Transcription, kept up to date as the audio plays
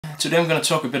Today I'm going to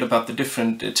talk a bit about the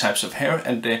different types of hair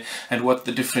and what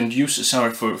the different uses are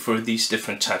for these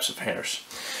different types of hairs.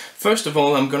 First of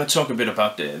all, I'm going to talk a bit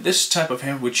about this type of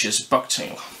hair, which is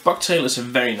bucktail. Bucktail is a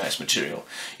very nice material,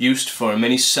 used for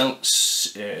many salmon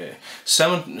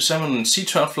and sea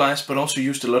trout flies, but also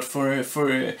used a lot for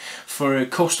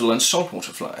coastal and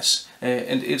saltwater flies.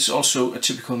 And it's also a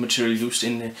typical material used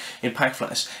in pike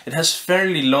flies. It has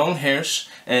fairly long hairs,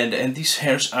 and these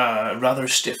hairs are rather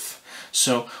stiff.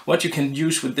 So what you can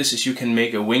use with this is you can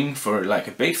make a wing for like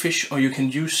a baitfish, or you can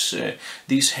use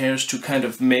these hairs to kind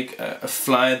of make a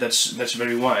fly that's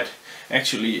very wide.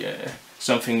 Actually,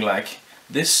 something like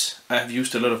this. I've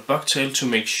used a lot of bucktail to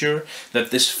make sure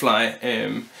that this fly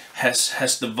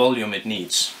has the volume it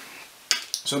needs.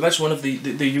 So that's one of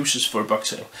the uses for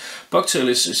bucktail. Bucktail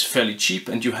is fairly cheap,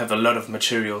 and you have a lot of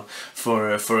material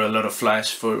for a lot of flies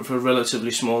for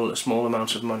relatively small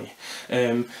amounts of money.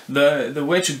 The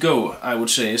way to go, I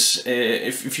would say, is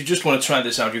if you just want to try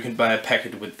this out, you can buy a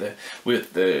packet with a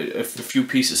few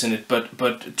pieces in it.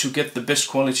 But to get the best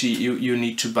quality, you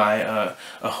need to buy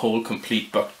a whole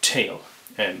complete bucktail,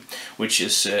 which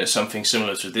is something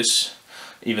similar to this.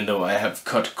 Even though I have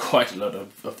cut quite a lot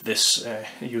of this,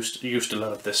 used a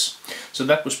lot of this. So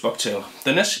that was bucktail.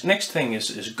 The next thing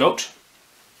is goat.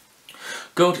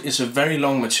 Goat is a very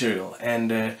long material and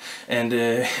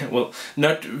well,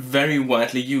 not very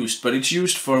widely used, but it's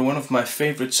used for one of my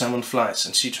favorite salmon flies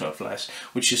and sea trout flies,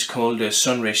 which is called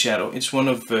sunray shadow. It's one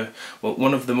of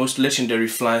the most legendary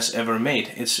flies ever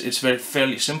made. It's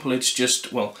fairly simple. It's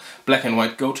just, well, black and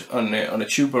white goat on a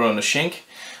tube or on a shank,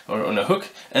 or on a hook,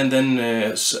 and then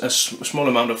a small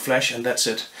amount of flesh, and that's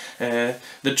it.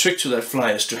 The trick to that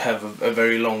fly is to have a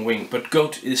very long wing, but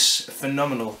goat is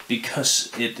phenomenal because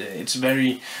it's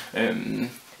very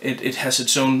it has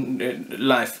its own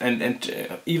life,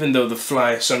 and even though the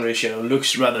fly sunray shadow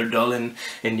looks rather dull in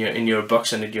your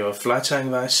box and in your fly tying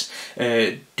vise,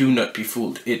 do not be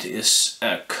fooled. It is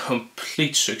a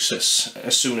complete success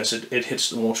as soon as it hits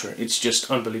the water. It's just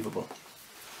unbelievable.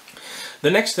 The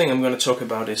next thing I'm going to talk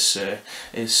about is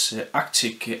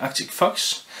Arctic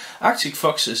fox. Arctic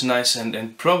fox is nice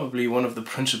and probably one of the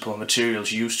principal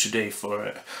materials used today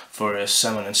for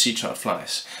salmon and sea trout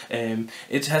flies.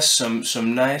 It has some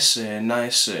nice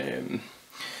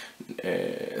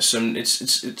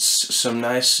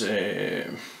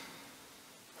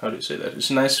how do you say that?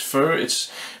 It's nice fur.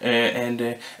 It's and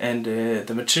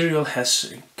the material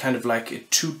has kind of like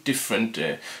two different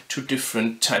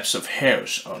types of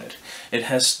hairs on it. It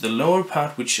has the lower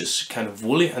part, which is kind of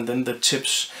woolly, and then the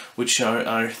tips, which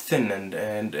are thin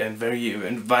and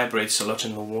vibrates a lot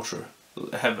in the water.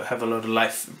 Have a lot of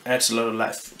life. Adds a lot of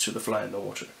life to the fly in the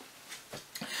water.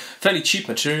 Fairly cheap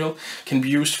material, can be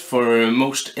used for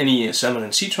most any salmon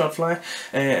and sea trout fly,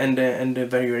 and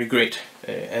very great,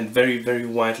 and very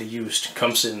widely used.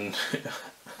 Comes in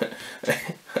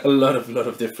a lot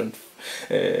of different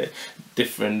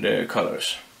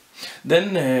colors.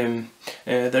 Then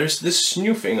there's this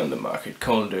new thing on the market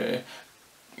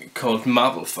called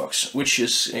marble fox, which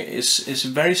is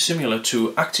very similar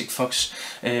to Arctic fox,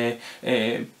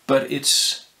 but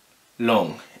it's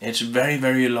long. It's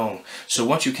very long. So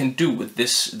what you can do with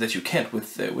this that you can't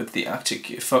with the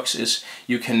Arctic fox is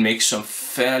you can make some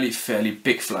fairly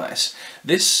big flies.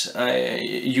 This I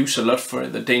use a lot for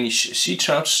the Danish sea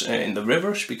trouts in the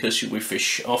rivers, because we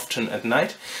fish often at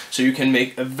night. So you can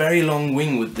make a very long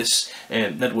wing with this,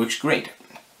 that works great.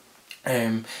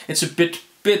 It's a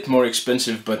bit more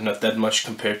expensive, but not that much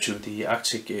compared to the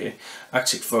Arctic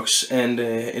fox, and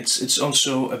it's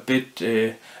also a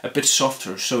bit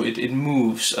softer, so it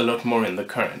moves a lot more in the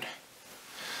current.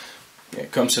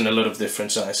 It comes in a lot of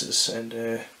different sizes,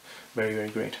 and very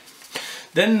great.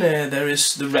 Then there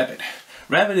is the rabbit.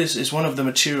 Rabbit is one of the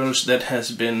materials that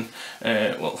has been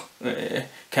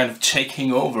kind of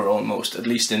taking over almost, at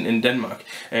least in Denmark,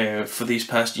 for these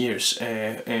past years,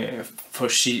 for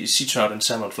sea trout and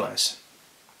salmon flies.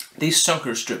 These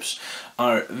sunker strips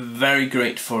are very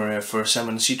great for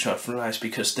salmon and sea trout flies,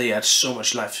 because they add so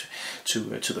much life to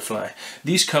the fly.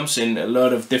 These comes in a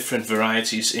lot of different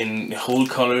varieties, in whole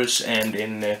colors and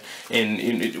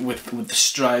with the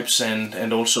stripes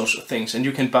and all sorts of things. And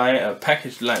you can buy a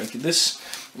package like this,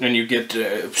 and you get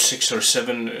 6 or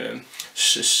 7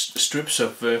 strips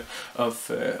of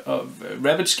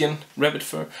rabbit skin, rabbit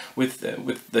fur, with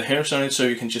the hairs on it, so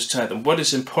you can just tie them. What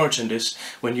is important is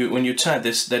when you tie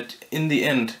this, that in the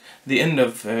end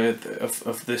of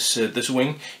this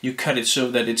wing, you cut it so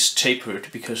that it's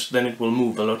tapered, because then it will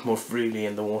move a lot more freely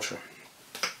in the water.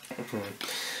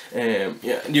 Yeah,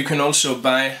 you can also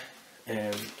buy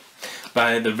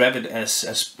by the rabbit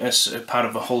as a part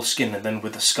of a whole skin, and then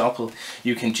with a scalpel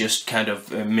you can just kind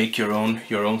of make your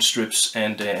own strips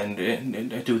and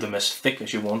do them as thick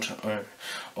as you want,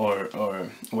 or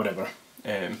whatever.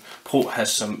 Pro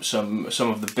has some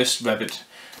of the best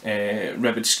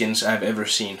rabbit skins I've ever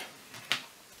seen.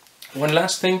 One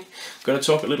last thing I'm gonna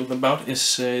talk a little bit about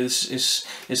is this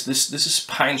is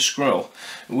pine squirrel,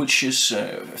 which is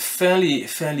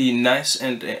fairly nice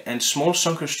and small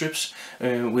sunker strips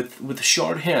with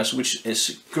short hairs, which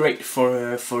is great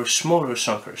for smaller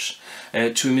sunkers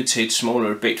to imitate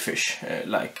smaller baitfish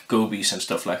like gobies and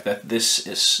stuff like that. This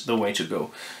is the way to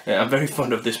go. I'm very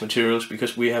fond of this materials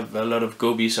because we have a lot of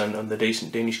gobies on the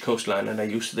Danish coastline, and I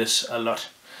use this a lot.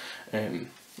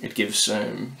 It gives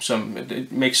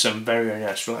it makes some very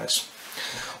nice flies.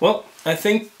 Well, I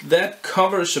think that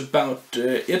covers about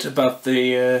about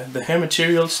the hair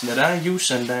materials that I use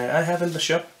and I have in the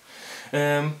shop.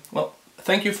 Well,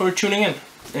 thank you for tuning in,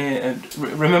 and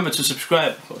remember to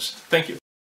subscribe, of course. Thank you.